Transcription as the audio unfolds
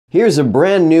Here's a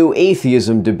brand new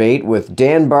atheism debate with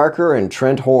Dan Barker and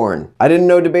Trent Horn. I didn't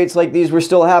know debates like these were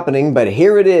still happening, but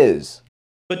here it is.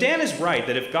 But Dan is right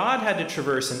that if God had to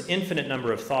traverse an infinite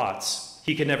number of thoughts,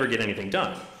 he could never get anything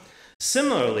done.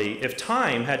 Similarly, if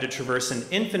time had to traverse an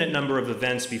infinite number of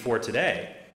events before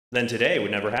today, then today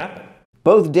would never happen.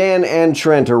 Both Dan and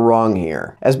Trent are wrong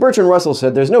here. As Bertrand Russell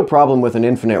said, there's no problem with an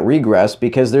infinite regress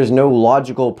because there's no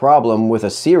logical problem with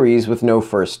a series with no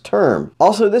first term.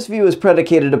 Also, this view is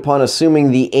predicated upon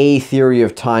assuming the A theory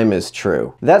of time is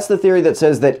true. That's the theory that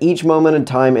says that each moment in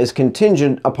time is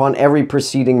contingent upon every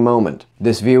preceding moment.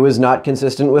 This view is not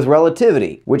consistent with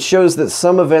relativity, which shows that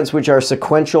some events which are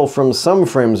sequential from some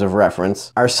frames of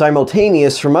reference are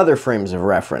simultaneous from other frames of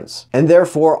reference, and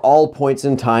therefore all points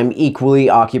in time equally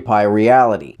occupy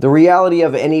reality. The reality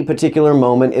of any particular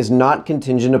moment is not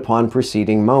contingent upon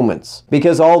preceding moments,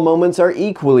 because all moments are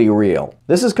equally real.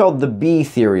 This is called the B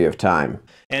theory of time.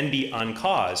 And be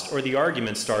uncaused, or the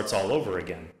argument starts all over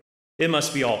again. It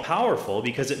must be all-powerful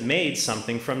because it made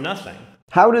something from nothing.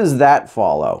 How does that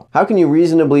follow? How can you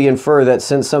reasonably infer that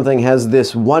since something has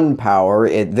this one power,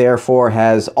 it therefore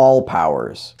has all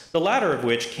powers? The latter of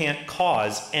which can't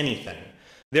cause anything.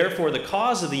 Therefore, the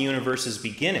cause of the universe's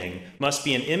beginning must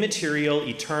be an immaterial,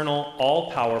 eternal,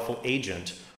 all-powerful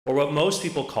agent, or what most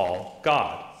people call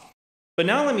God. But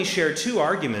now let me share two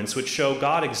arguments which show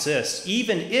God exists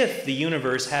even if the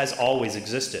universe has always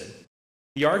existed.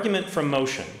 The argument from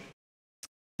motion.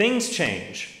 Things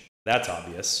change. That's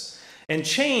obvious. And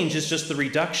change is just the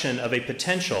reduction of a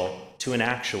potential to an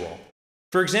actual.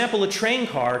 For example, a train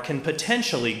car can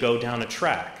potentially go down a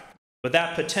track, but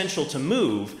that potential to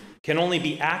move can only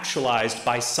be actualized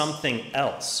by something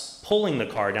else, pulling the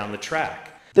car down the track.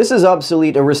 This is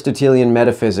obsolete Aristotelian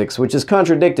metaphysics, which is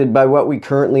contradicted by what we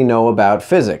currently know about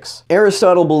physics.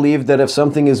 Aristotle believed that if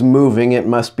something is moving, it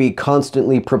must be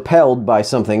constantly propelled by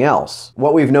something else.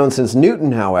 What we've known since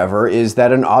Newton, however, is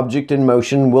that an object in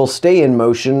motion will stay in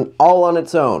motion all on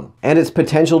its own, and its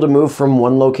potential to move from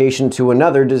one location to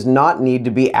another does not need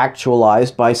to be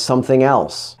actualized by something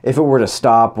else. If it were to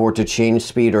stop or to change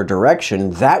speed or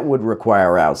direction, that would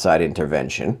require outside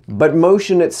intervention. But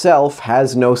motion itself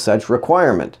has no such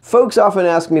requirement. Folks often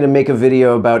ask me to make a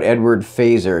video about Edward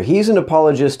Phaser. He's an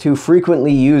apologist who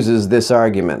frequently uses this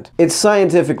argument. It's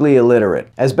scientifically illiterate.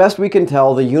 As best we can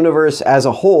tell, the universe as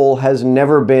a whole has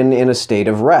never been in a state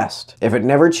of rest. If it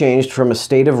never changed from a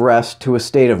state of rest to a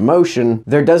state of motion,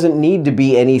 there doesn't need to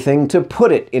be anything to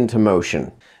put it into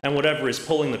motion. And whatever is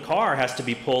pulling the car has to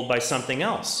be pulled by something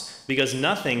else, because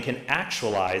nothing can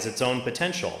actualize its own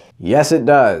potential. Yes, it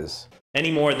does. Any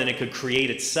more than it could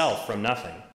create itself from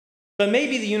nothing. But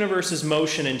maybe the universe's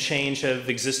motion and change have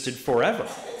existed forever.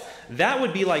 That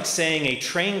would be like saying a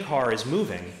train car is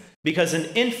moving because an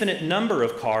infinite number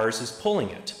of cars is pulling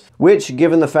it. Which,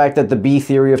 given the fact that the B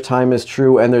theory of time is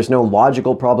true and there's no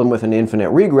logical problem with an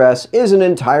infinite regress, is an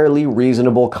entirely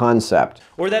reasonable concept.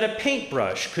 Or that a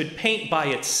paintbrush could paint by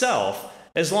itself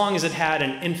as long as it had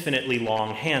an infinitely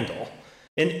long handle.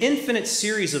 An infinite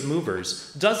series of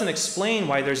movers doesn't explain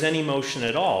why there's any motion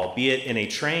at all, be it in a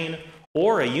train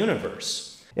or a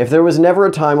universe. If there was never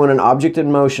a time when an object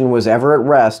in motion was ever at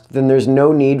rest, then there's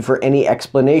no need for any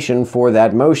explanation for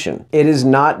that motion. It is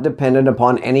not dependent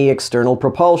upon any external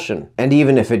propulsion. And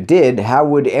even if it did, how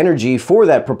would energy for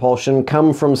that propulsion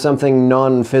come from something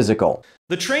non-physical?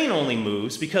 The train only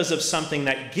moves because of something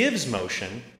that gives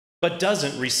motion, but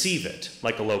doesn't receive it,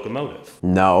 like a locomotive.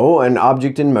 No, an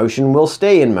object in motion will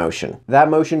stay in motion.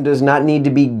 That motion does not need to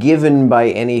be given by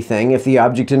anything if the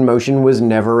object in motion was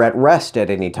never at rest at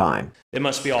any time. It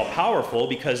must be all-powerful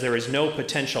because there is no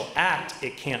potential act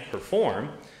it can't perform.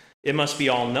 It must be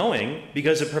all-knowing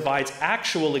because it provides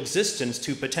actual existence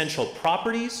to potential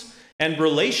properties and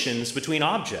relations between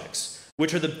objects,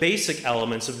 which are the basic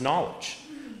elements of knowledge.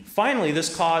 Finally,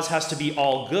 this cause has to be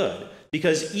all-good,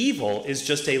 because evil is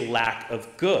just a lack of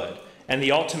good, and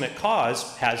the ultimate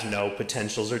cause has no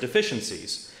potentials or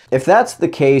deficiencies. If that's the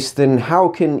case, then how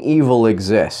can evil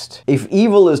exist? If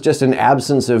evil is just an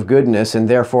absence of goodness and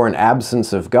therefore an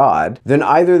absence of God, then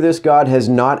either this God has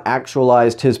not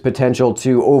actualized his potential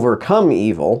to overcome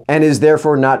evil, and is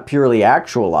therefore not purely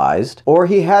actualized, or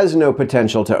he has no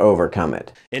potential to overcome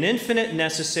it. An infinite,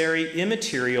 necessary,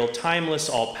 immaterial, timeless,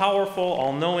 all-powerful,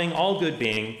 all-knowing, all-good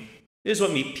being is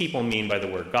what people mean by the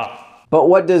word God. But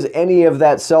what does any of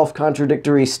that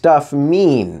self-contradictory stuff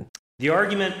mean? The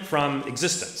argument from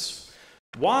existence.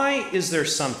 Why is there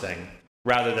something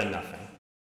rather than nothing?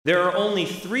 There are only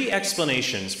three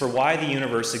explanations for why the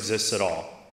universe exists at all.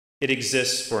 It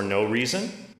exists for no reason,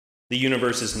 the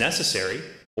universe is necessary,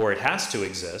 or it has to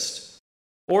exist,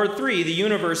 Or 3, the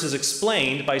universe is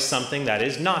explained by something that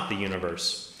is not the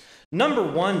universe. Number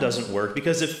 1 doesn't work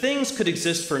because if things could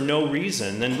exist for no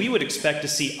reason, then we would expect to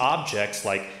see objects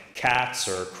like cats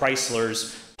or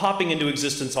Chryslers popping into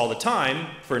existence all the time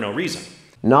for no reason.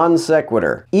 Non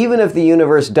sequitur. Even if the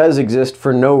universe does exist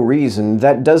for no reason,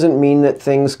 that doesn't mean that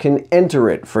things can enter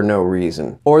it for no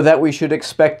reason, or that we should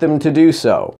expect them to do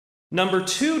so. Number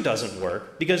 2 doesn't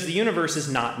work because the universe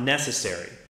is not necessary.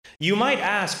 You might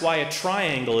ask why a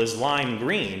triangle is lime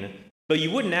green, but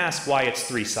you wouldn't ask why it's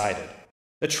three-sided.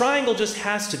 A triangle just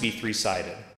has to be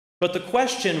three-sided. But the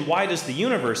question, why does the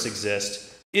universe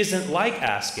exist, isn't like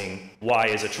asking, why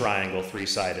is a triangle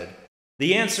three-sided?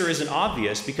 The answer isn't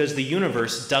obvious because the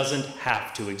universe doesn't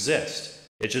have to exist.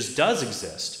 It just does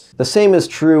exist. The same is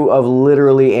true of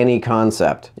literally any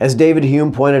concept. As David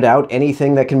Hume pointed out,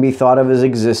 anything that can be thought of as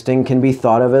existing can be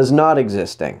thought of as not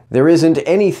existing. There isn't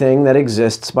anything that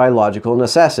exists by logical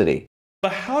necessity.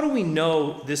 But how do we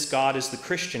know this God is the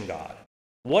Christian God?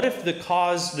 What if this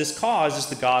cause is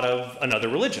the God of another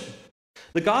religion?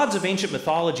 The gods of ancient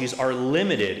mythologies are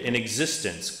limited in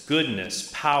existence,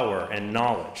 goodness, power, and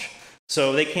knowledge.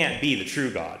 So they can't be the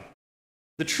true God.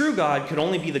 The true God could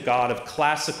only be the God of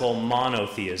classical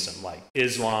monotheism, like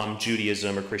Islam,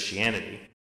 Judaism, or Christianity.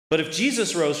 But if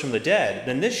Jesus rose from the dead,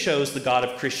 then this shows the God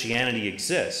of Christianity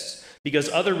exists, because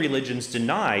other religions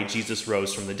deny Jesus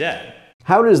rose from the dead.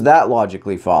 How does that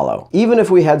logically follow? Even if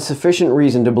we had sufficient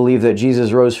reason to believe that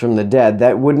Jesus rose from the dead,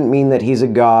 that wouldn't mean that he's a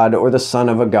god or the son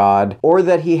of a god, or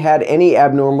that he had any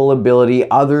abnormal ability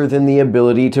other than the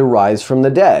ability to rise from the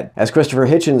dead. As Christopher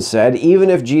Hitchens said, even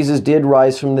if Jesus did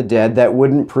rise from the dead, that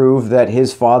wouldn't prove that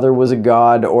his father was a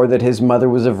god, or that his mother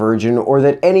was a virgin, or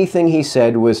that anything he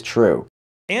said was true.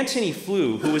 Antony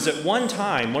Flew, who was at one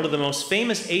time one of the most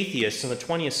famous atheists in the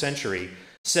 20th century,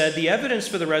 said the evidence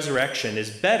for the resurrection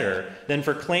is better than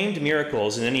for claimed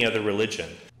miracles in any other religion.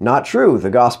 Not true.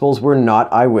 The Gospels were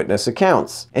not eyewitness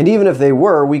accounts. And even if they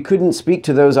were, we couldn't speak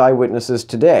to those eyewitnesses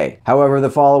today. However,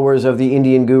 the followers of the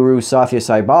Indian guru Satya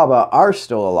Sai Baba are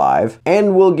still alive,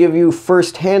 and will give you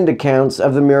first-hand accounts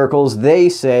of the miracles they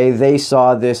say they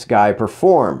saw this guy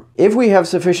perform. If we have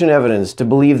sufficient evidence to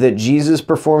believe that Jesus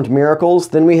performed miracles,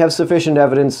 then we have sufficient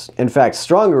evidence, in fact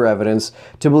stronger evidence,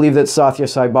 to believe that Satya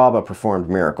Sai Baba performed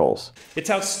miracles. It's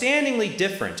outstandingly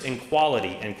different in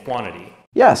quality and quantity.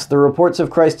 Yes, the reports of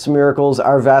Christ's miracles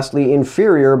are vastly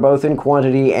inferior both in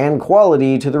quantity and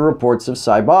quality to the reports of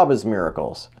Sai Baba's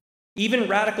miracles. Even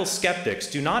radical skeptics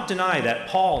do not deny that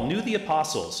Paul knew the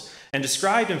apostles and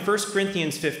described in 1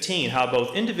 Corinthians 15 how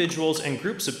both individuals and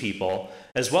groups of people,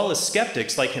 as well as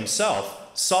skeptics like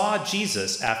himself, saw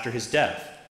Jesus after his death.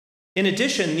 In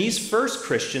addition, these first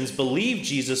Christians believed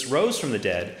Jesus rose from the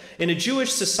dead in a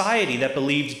Jewish society that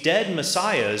believed dead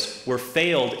messiahs were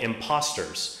failed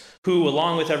impostors, who,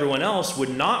 along with everyone else,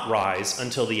 would not rise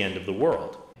until the end of the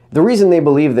world. The reason they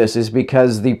believe this is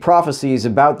because the prophecies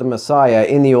about the Messiah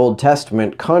in the Old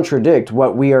Testament contradict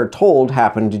what we are told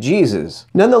happened to Jesus.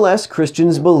 Nonetheless,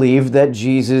 Christians believe that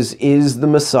Jesus is the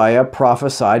Messiah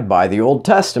prophesied by the Old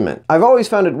Testament. I've always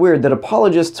found it weird that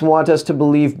apologists want us to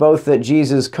believe both that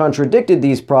Jesus contradicted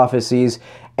these prophecies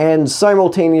and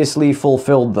simultaneously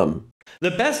fulfilled them. The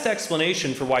best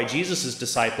explanation for why Jesus'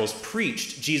 disciples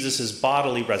preached Jesus'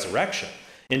 bodily resurrection,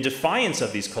 in defiance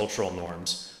of these cultural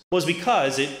norms, was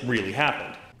because it really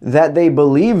happened. That they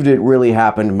believed it really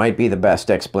happened might be the best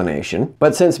explanation,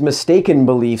 but since mistaken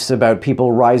beliefs about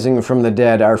people rising from the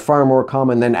dead are far more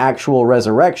common than actual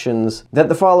resurrections, that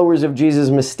the followers of Jesus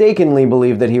mistakenly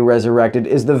believed that he resurrected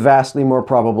is the vastly more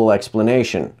probable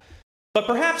explanation. But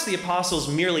perhaps the apostles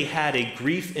merely had a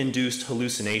grief-induced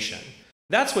hallucination.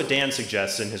 That's what Dan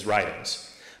suggests in his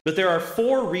writings. But there are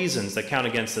 4 reasons that count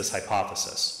against this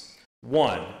hypothesis.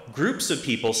 1. Groups of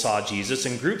people saw Jesus,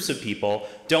 and groups of people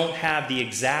don't have the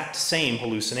exact same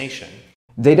hallucination.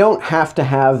 They don't have to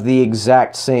have the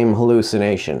exact same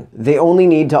hallucination. They only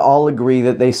need to all agree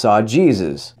that they saw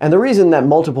Jesus. And the reason that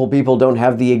multiple people don't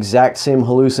have the exact same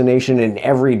hallucination in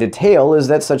every detail is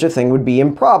that such a thing would be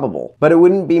improbable. But it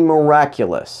wouldn't be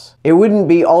miraculous. It wouldn't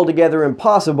be altogether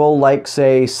impossible like,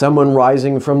 say, someone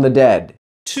rising from the dead.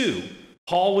 2.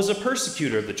 Paul was a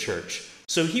persecutor of the church,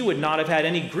 so he would not have had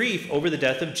any grief over the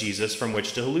death of Jesus from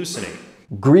which to hallucinate.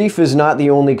 Grief is not the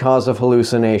only cause of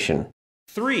hallucination.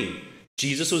 3.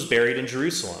 Jesus was buried in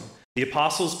Jerusalem. The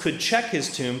apostles could check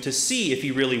his tomb to see if he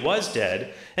really was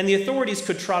dead, and the authorities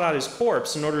could trot out his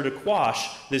corpse in order to quash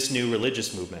this new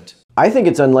religious movement. I think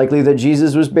it's unlikely that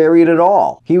Jesus was buried at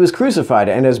all. He was crucified,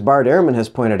 and as Bart Ehrman has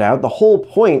pointed out, the whole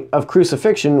point of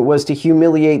crucifixion was to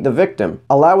humiliate the victim.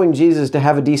 Allowing Jesus to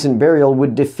have a decent burial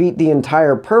would defeat the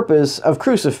entire purpose of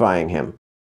crucifying him.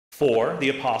 4, the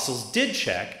apostles did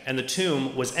check, and the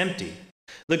tomb was empty.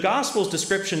 The Gospel's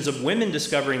descriptions of women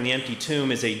discovering the empty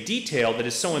tomb is a detail that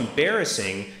is so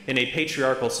embarrassing in a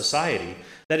patriarchal society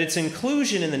that its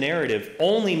inclusion in the narrative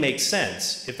only makes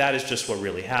sense if that is just what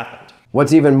really happened.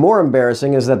 What's even more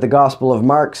embarrassing is that the Gospel of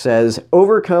Mark says,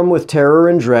 "Overcome with terror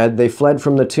and dread, they fled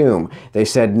from the tomb. They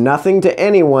said nothing to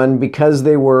anyone because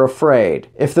they were afraid."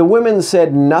 If the women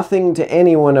said nothing to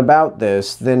anyone about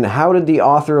this, then how did the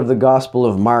author of the Gospel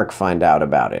of Mark find out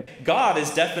about it? God is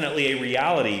definitely a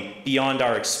reality beyond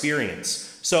our experience.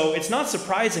 So it's not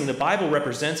surprising the Bible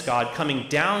represents God coming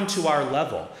down to our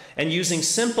level and using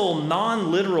simple,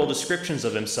 non-literal descriptions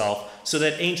of himself so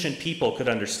that ancient people could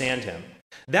understand him.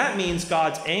 That means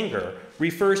God's anger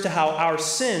refers to how our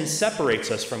sin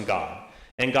separates us from God,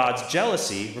 and God's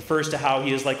jealousy refers to how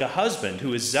he is like a husband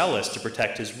who is zealous to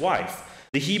protect his wife.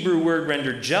 The Hebrew word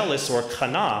rendered jealous, or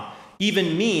kana,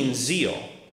 even means zeal.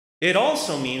 It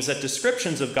also means that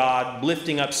descriptions of God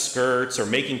lifting up skirts or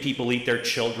making people eat their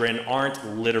children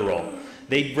aren't literal.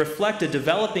 They reflect a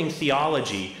developing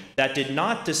theology that did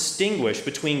not distinguish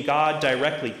between God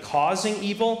directly causing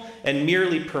evil and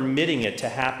merely permitting it to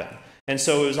happen. And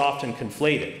so it was often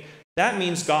conflated. That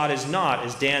means God is not,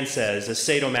 as Dan says, a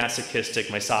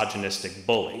sadomasochistic, misogynistic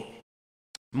bully.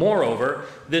 Moreover,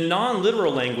 the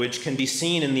non-literal language can be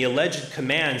seen in the alleged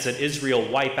commands that Israel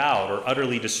wipe out or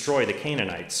utterly destroy the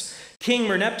Canaanites. King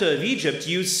Merneptah of Egypt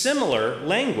used similar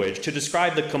language to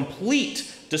describe the complete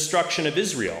destruction of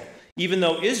Israel, even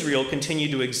though Israel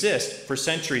continued to exist for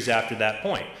centuries after that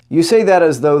point. You say that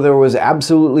as though there was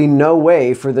absolutely no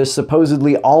way for this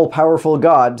supposedly all-powerful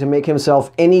God to make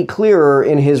himself any clearer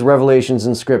in his revelations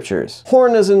and scriptures.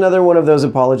 Horn is another one of those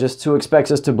apologists who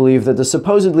expects us to believe that the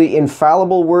supposedly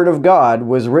infallible Word of God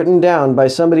was written down by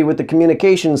somebody with the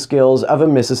communication skills of a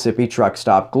Mississippi truck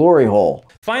stop glory hole.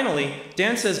 Finally,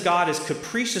 Dan says God is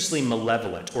capriciously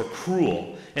malevolent or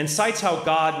cruel, and cites how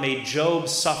God made Job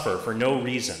suffer for no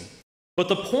reason. But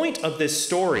the point of this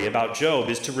story about Job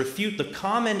is to refute the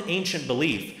common ancient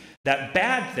belief that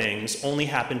bad things only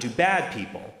happen to bad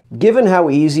people. Given how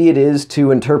easy it is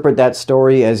to interpret that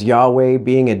story as Yahweh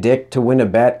being a dick to win a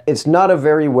bet, it's not a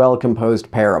very well-composed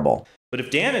parable. But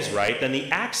if Dan is right, then the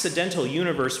accidental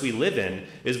universe we live in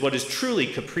is what is truly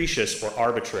capricious or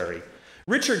arbitrary.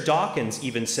 Richard Dawkins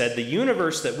even said the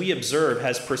universe that we observe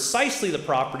has precisely the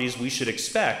properties we should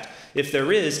expect if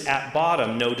there is, at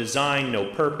bottom, no design, no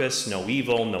purpose, no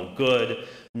evil, no good,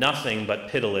 nothing but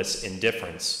pitiless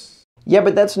indifference. Yeah,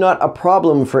 but that's not a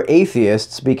problem for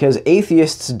atheists, because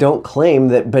atheists don't claim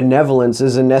that benevolence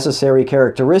is a necessary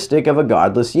characteristic of a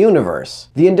godless universe.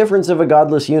 The indifference of a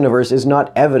godless universe is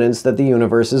not evidence that the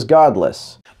universe is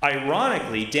godless.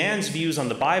 Ironically, Dan's views on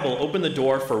the Bible open the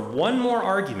door for one more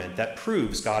argument that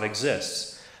proves God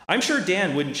exists. I'm sure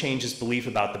Dan wouldn't change his belief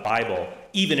about the Bible,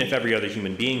 even if every other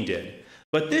human being did.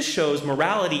 But this shows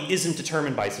morality isn't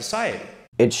determined by society.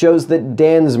 It shows that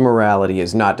Dan's morality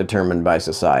is not determined by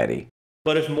society.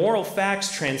 But if moral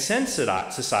facts transcend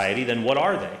society, then what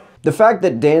are they? The fact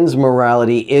that Dan's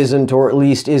morality isn't, or at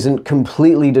least isn't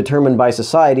completely determined by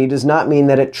society, does not mean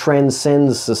that it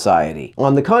transcends society.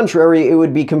 On the contrary, it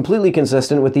would be completely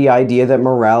consistent with the idea that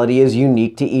morality is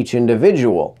unique to each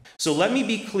individual. So let me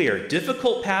be clear,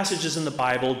 difficult passages in the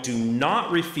Bible do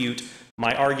not refute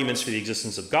my arguments for the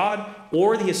existence of God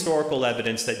or the historical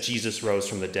evidence that Jesus rose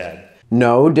from the dead.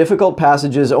 No, difficult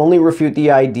passages only refute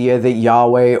the idea that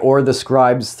Yahweh or the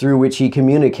scribes through which he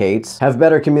communicates have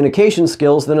better communication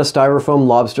skills than a styrofoam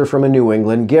lobster from a New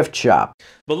England gift shop.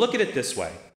 But look at it this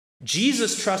way.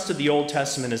 Jesus trusted the Old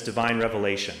Testament as divine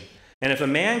revelation. And if a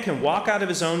man can walk out of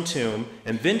his own tomb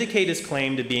and vindicate his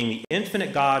claim to being the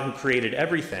infinite God who created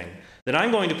everything, then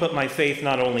I'm going to put my faith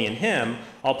not only in him,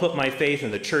 I'll put my faith in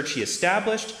the church he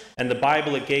established and the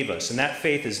Bible it gave us. And that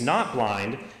faith is not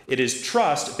blind. It is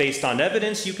trust based on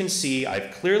evidence you can see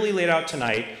I've clearly laid out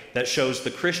tonight that shows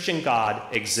the Christian God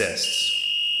exists.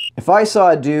 If I saw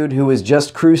a dude who was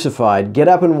just crucified get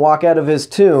up and walk out of his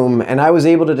tomb, and I was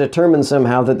able to determine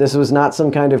somehow that this was not some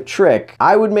kind of trick,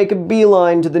 I would make a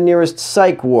beeline to the nearest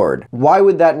psych ward. Why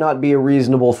would that not be a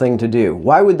reasonable thing to do?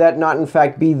 Why would that not in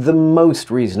fact be the most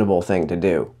reasonable thing to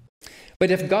do?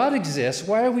 But if God exists,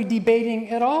 why are we debating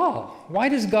at all? Why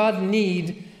does God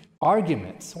need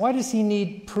arguments? Why does he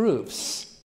need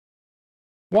proofs?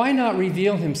 Why not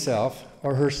reveal himself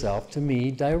or herself to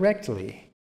me directly?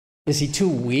 Is he too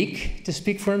weak to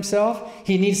speak for himself?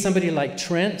 He needs somebody like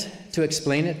Trent to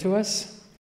explain it to us?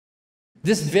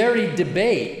 This very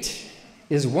debate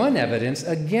is one evidence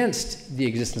against the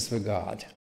existence of a God.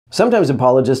 Sometimes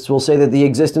apologists will say that the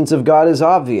existence of God is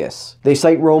obvious. They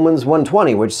cite Romans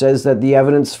 1:20, which says that the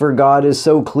evidence for God is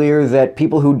so clear that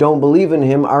people who don't believe in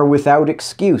him are without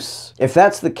excuse. If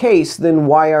that's the case, then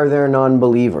why are there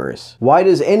non-believers? Why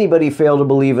does anybody fail to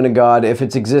believe in a God if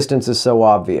its existence is so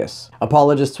obvious?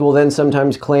 Apologists will then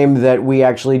sometimes claim that we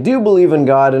actually do believe in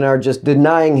God and are just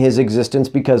denying his existence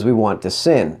because we want to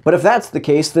sin. But if that's the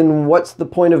case, then what's the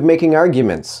point of making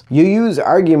arguments? You use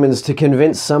arguments to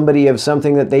convince somebody of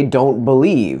something that they don't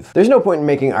believe. There's no point in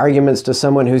making arguments to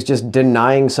someone who's just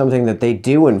denying something that they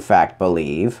do in fact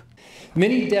believe.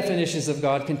 Many definitions of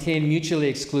God contain mutually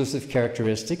exclusive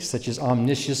characteristics, such as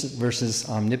omniscience versus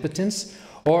omnipotence,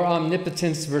 or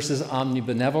omnipotence versus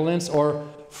omnibenevolence, or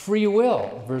free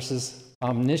will versus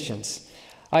omniscience.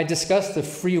 I discussed the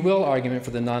free will argument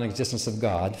for the non-existence of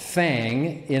God,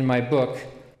 Fang, in my book,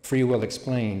 Free Will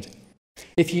Explained.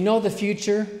 If you know the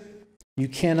future, you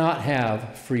cannot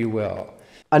have free will.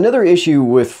 Another issue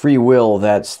with free will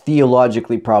that's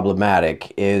theologically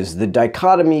problematic is the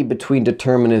dichotomy between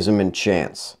determinism and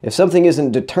chance. If something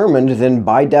isn't determined, then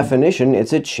by definition,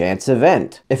 it's a chance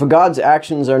event. If a god's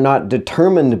actions are not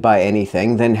determined by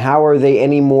anything, then how are they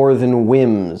any more than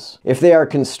whims? If they are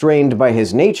constrained by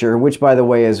his nature, which by the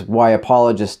way is why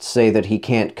apologists say that he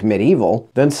can't commit evil,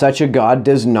 then such a god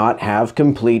does not have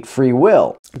complete free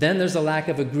will. Then there's a lack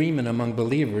of agreement among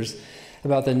believers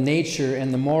about the nature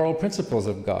and the moral principles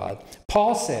of God.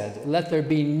 Paul said, "Let there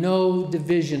be no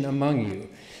division among you."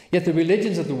 Yet the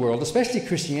religions of the world, especially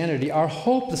Christianity, are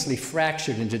hopelessly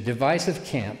fractured into divisive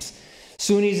camps.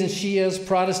 Sunnis and Shias,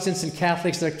 Protestants and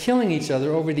Catholics, they're killing each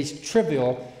other over these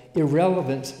trivial,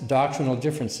 irrelevant doctrinal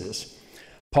differences.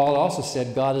 Paul also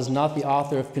said God is not the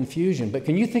author of confusion. But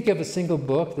can you think of a single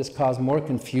book that's caused more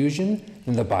confusion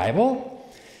than the Bible?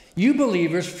 You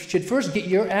believers should first get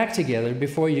your act together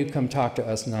before you come talk to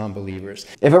us non-believers.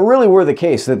 If it really were the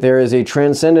case that there is a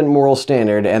transcendent moral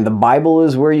standard and the Bible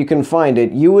is where you can find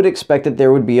it, you would expect that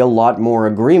there would be a lot more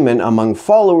agreement among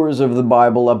followers of the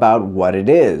Bible about what it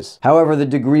is. However, the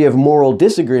degree of moral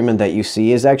disagreement that you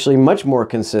see is actually much more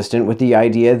consistent with the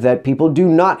idea that people do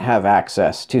not have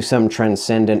access to some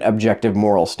transcendent objective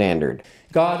moral standard.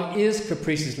 God is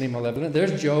capriciously malevolent.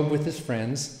 There's Job with his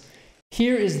friends.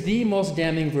 Here is the most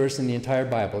damning verse in the entire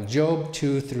Bible, Job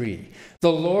 2:3. The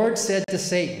Lord said to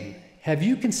Satan, "Have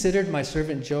you considered my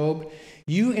servant Job?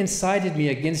 You incited me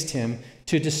against him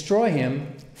to destroy him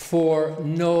for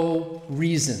no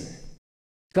reason."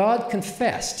 God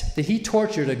confessed that he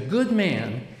tortured a good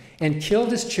man and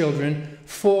killed his children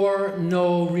for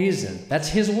no reason. That's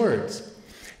his words.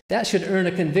 That should earn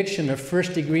a conviction of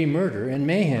first-degree murder and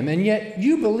mayhem, and yet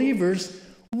you believers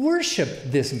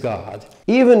worship this God.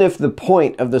 Even if the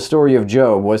point of the story of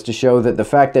Job was to show that the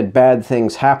fact that bad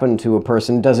things happen to a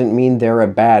person doesn't mean they're a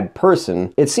bad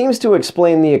person, it seems to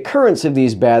explain the occurrence of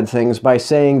these bad things by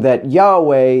saying that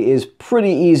Yahweh is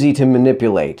pretty easy to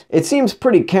manipulate. It seems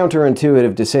pretty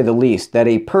counterintuitive, to say the least, that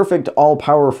a perfect,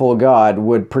 all-powerful God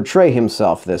would portray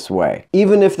himself this way,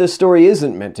 even if this story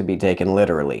isn't meant to be taken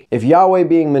literally. If Yahweh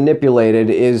being manipulated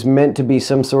is meant to be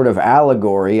some sort of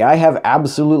allegory, I have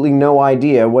absolutely no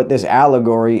idea what this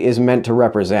allegory is meant to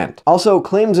represent. Also,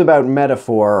 claims about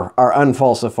metaphor are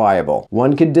unfalsifiable.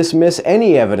 One could dismiss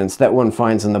any evidence that one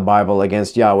finds in the Bible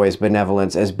against Yahweh's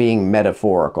benevolence as being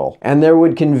metaphorical, and there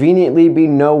would conveniently be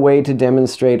no way to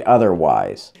demonstrate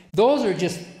otherwise. Those are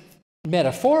just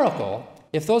metaphorical.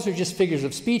 If those are just figures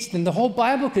of speech, then the whole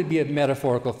Bible could be a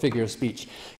metaphorical figure of speech.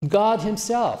 God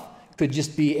himself could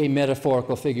just be a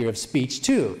metaphorical figure of speech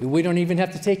too. We don't even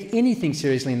have to take anything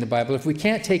seriously in the Bible if we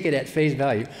can't take it at face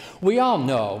value. We all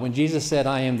know when Jesus said,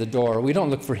 "I am the door," we don't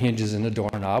look for hinges in a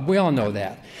doorknob. We all know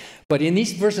that. But in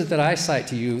these verses that I cite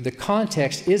to you, the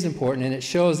context is important, and it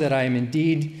shows that I am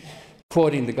indeed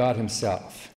quoting the God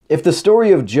himself. If the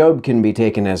story of Job can be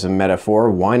taken as a metaphor,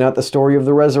 why not the story of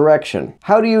the resurrection?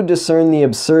 How do you discern the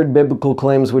absurd biblical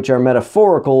claims which are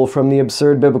metaphorical from the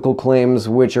absurd biblical claims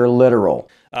which are literal?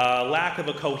 Lack of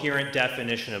a coherent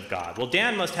definition of God. Well,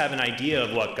 Dan must have an idea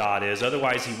of what God is,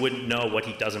 otherwise he wouldn't know what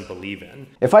he doesn't believe in.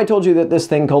 If I told you that this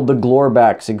thing called the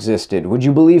Glorbacks existed, would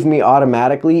you believe me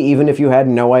automatically, even if you had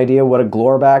no idea what a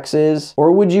Glorbacks is?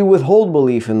 Or would you withhold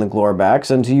belief in the Glorbacks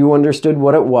until you understood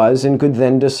what it was and could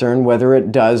then discern whether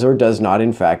it does or does not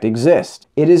in fact exist?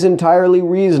 It is entirely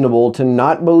reasonable to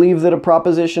not believe that a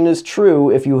proposition is true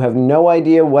if you have no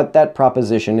idea what that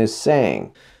proposition is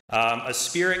saying. A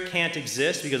spirit can't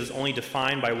exist because it's only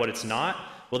defined by what it's not.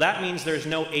 Well, that means there's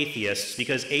no atheists,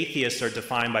 because atheists are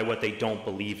defined by what they don't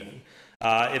believe in.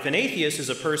 If an atheist is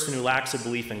a person who lacks a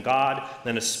belief in God,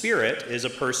 then a spirit is a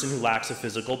person who lacks a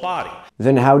physical body.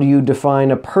 Then how do you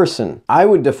define a person? I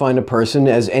would define a person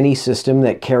as any system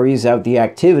that carries out the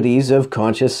activities of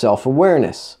conscious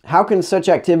self-awareness. How can such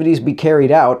activities be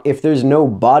carried out if there's no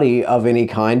body of any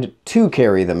kind to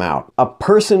carry them out? A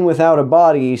person without a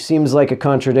body seems like a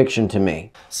contradiction to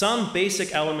me. Some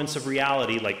basic elements of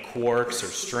reality, like quarks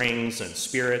or strings and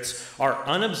spirits, are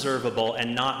unobservable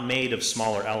and not made of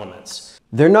smaller elements.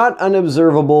 They're not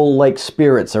unobservable like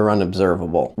spirits are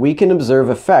unobservable. We can observe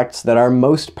effects that are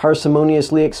most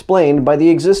parsimoniously explained by the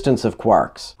existence of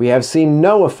quarks. We have seen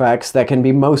no effects that can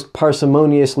be most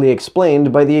parsimoniously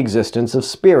explained by the existence of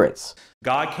spirits.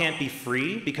 God can't be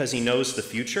free because he knows the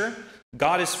future.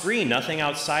 God is free. Nothing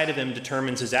outside of him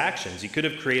determines his actions. He could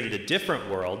have created a different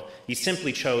world. He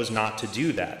simply chose not to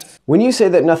do that. When you say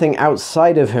that nothing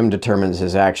outside of him determines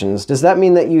his actions, does that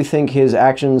mean that you think his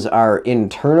actions are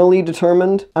internally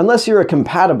determined? Unless you're a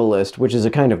compatibilist, which is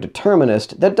a kind of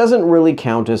determinist, that doesn't really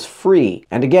count as free.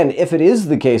 And again, if it is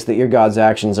the case that your God's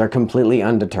actions are completely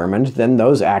undetermined, then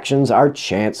those actions are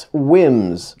chance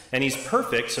whims. And he's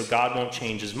perfect, so God won't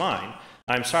change his mind.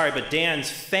 I'm sorry, but Dan's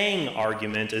fang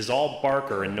argument is all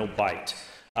barker and no bite.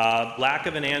 Lack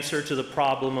of an answer to the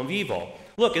problem of evil.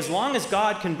 Look, as long as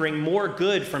God can bring more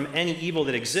good from any evil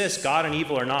that exists, God and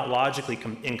evil are not logically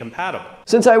incompatible.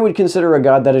 Since I would consider a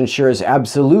God that ensures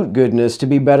absolute goodness to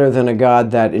be better than a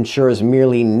God that ensures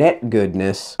merely net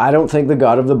goodness, I don't think the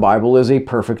God of the Bible is a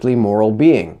perfectly moral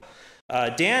being.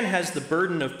 Dan has the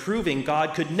burden of proving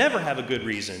God could never have a good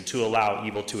reason to allow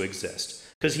evil to exist,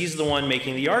 because he's the one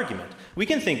making the argument. We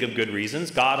can think of good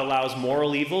reasons. God allows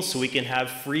moral evil so we can have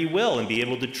free will and be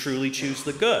able to truly choose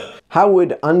the good. How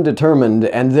would undetermined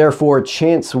and therefore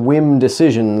chance whim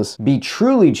decisions be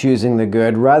truly choosing the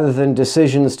good rather than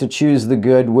decisions to choose the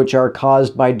good which are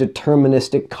caused by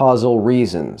deterministic causal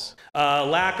reasons?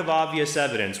 Lack of obvious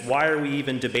evidence. Why are we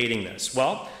even debating this?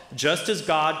 Well, just as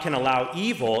God can allow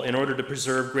evil in order to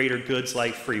preserve greater goods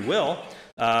like free will,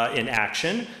 in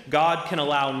action, God can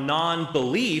allow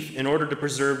non-belief in order to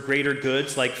preserve greater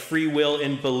goods like free will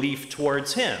in belief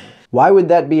towards him. Why would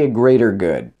that be a greater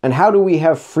good? And how do we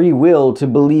have free will to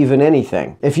believe in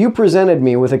anything? If you presented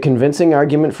me with a convincing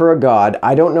argument for a God,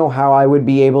 I don't know how I would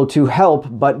be able to help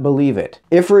but believe it.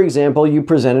 If, for example, you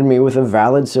presented me with a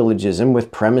valid syllogism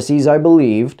with premises I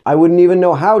believed, I wouldn't even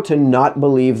know how to not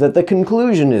believe that the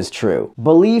conclusion is true.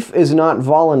 Belief is not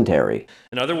voluntary.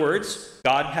 In other words,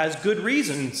 God has good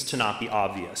reasons to not be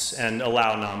obvious and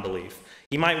allow non-belief.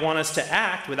 He might want us to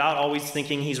act without always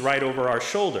thinking he's right over our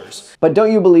shoulders. But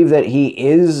don't you believe that he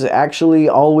is actually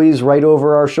always right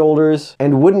over our shoulders?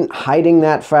 And wouldn't hiding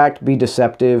that fact be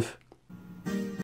deceptive?